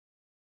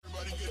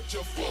Put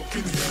your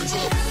fucking hands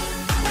up.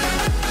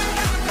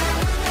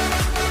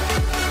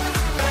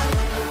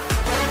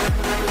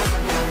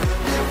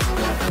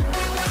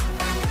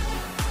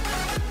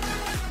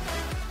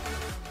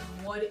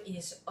 What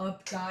is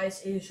up,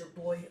 guys? It is your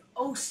boy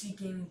OC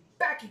Gaming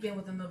back again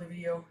with another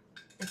video,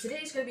 and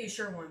today's gonna be a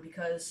short one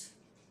because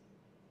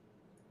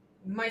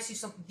you might see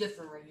something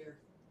different right here.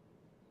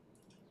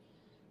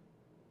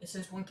 It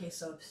says 1K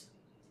subs.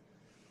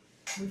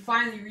 We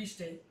finally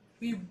reached it.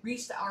 We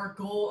reached our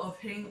goal of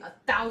hitting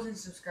 1,000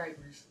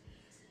 subscribers,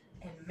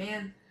 and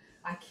man,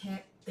 I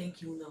can't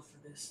thank you enough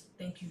for this.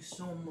 Thank you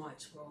so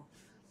much, bro.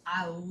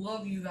 I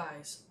love you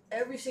guys,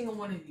 every single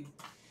one of you.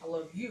 I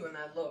love you, and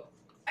I love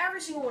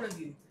every single one of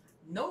you.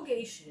 No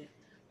gay shit,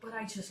 but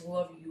I just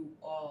love you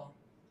all.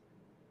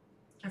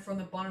 And from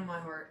the bottom of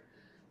my heart,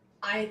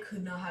 I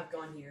could not have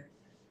gone here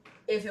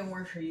if it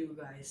weren't for you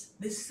guys.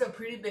 This is a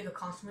pretty big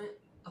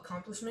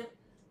accomplishment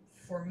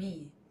for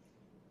me.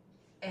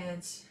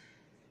 And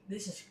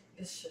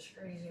it's just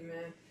crazy,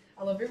 man.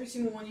 I love every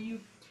single one of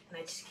you, and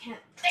I just can't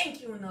thank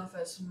you enough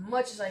as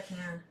much as I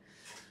can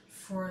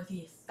for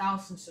the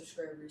 1,000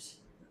 subscribers.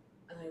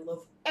 And I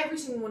love every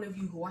single one of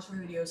you who watch my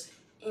videos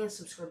and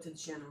subscribe to the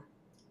channel.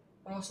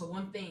 But also,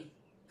 one thing,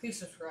 please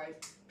subscribe.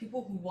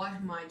 People who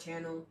watch my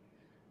channel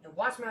and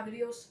watch my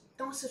videos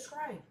don't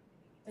subscribe,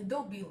 and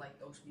don't be like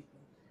those people.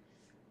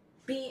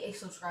 Be a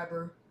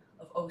subscriber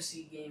of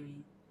OC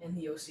Gaming and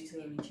the OC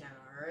Gaming channel,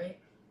 alright?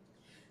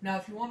 Now,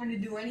 if you want me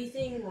to do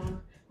anything or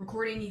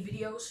record any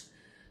videos,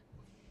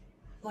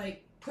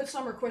 like, put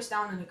some requests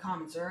down in the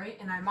comments, alright?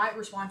 And I might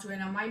respond to it,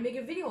 and I might make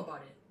a video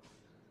about it.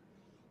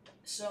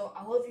 So,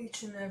 I love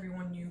each and every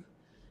one of you,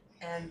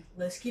 and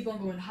let's keep on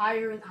going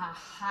higher and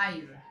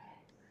higher,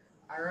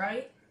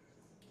 alright?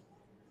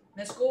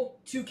 Let's go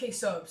 2K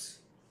subs,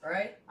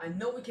 alright? I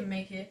know we can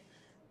make it,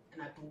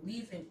 and I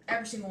believe in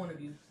every single one of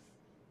you,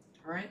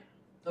 alright?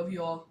 Love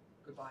you all.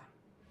 Goodbye.